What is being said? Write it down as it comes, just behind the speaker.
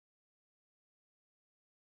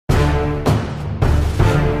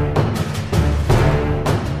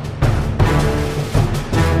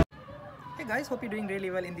guys, hope you're doing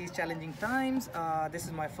really well in these challenging times. This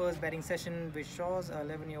is my first batting session with Shaw's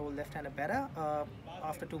 11-year-old left-hander batter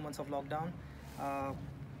after 2 months of lockdown.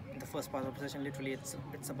 The first part of the session, literally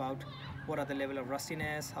it's about what are the level of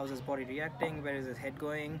rustiness, how's his body reacting, where is his head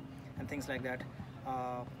going, and things like that.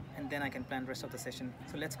 And then I can plan the rest of the session.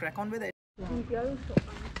 So let's crack on with it.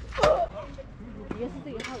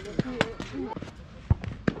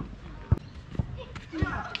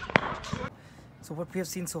 So what we have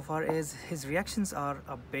seen so far is his reactions are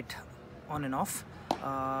a bit on and off.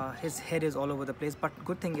 His head is all over the place, but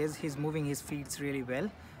good thing is he's moving his feet really well.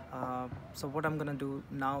 So what I'm gonna do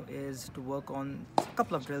now is to work on a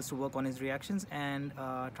couple of drills to work on his reactions and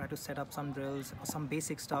try to set up some drills or some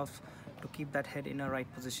basic stuff to keep that head in a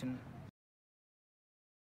right position.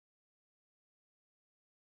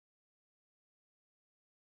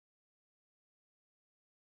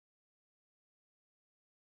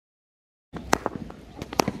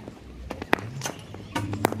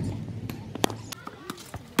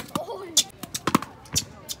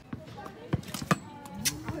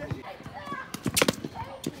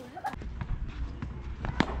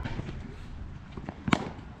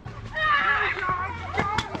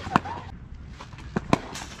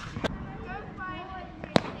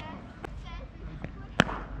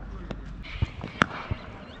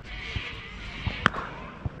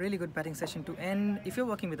 Really good batting session to end. If you're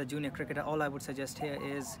working with a junior cricketer, all I would suggest here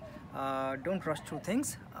is don't rush through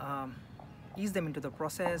things. Ease them into the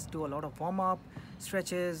process, do a lot of warm-up,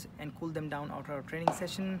 stretches, and cool them down after a training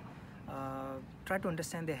session. Try to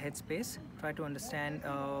understand their headspace, try to understand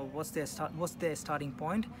what's their starting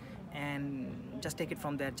point, and just take it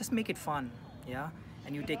from there. Just make it fun, yeah,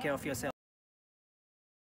 and you take care of yourself.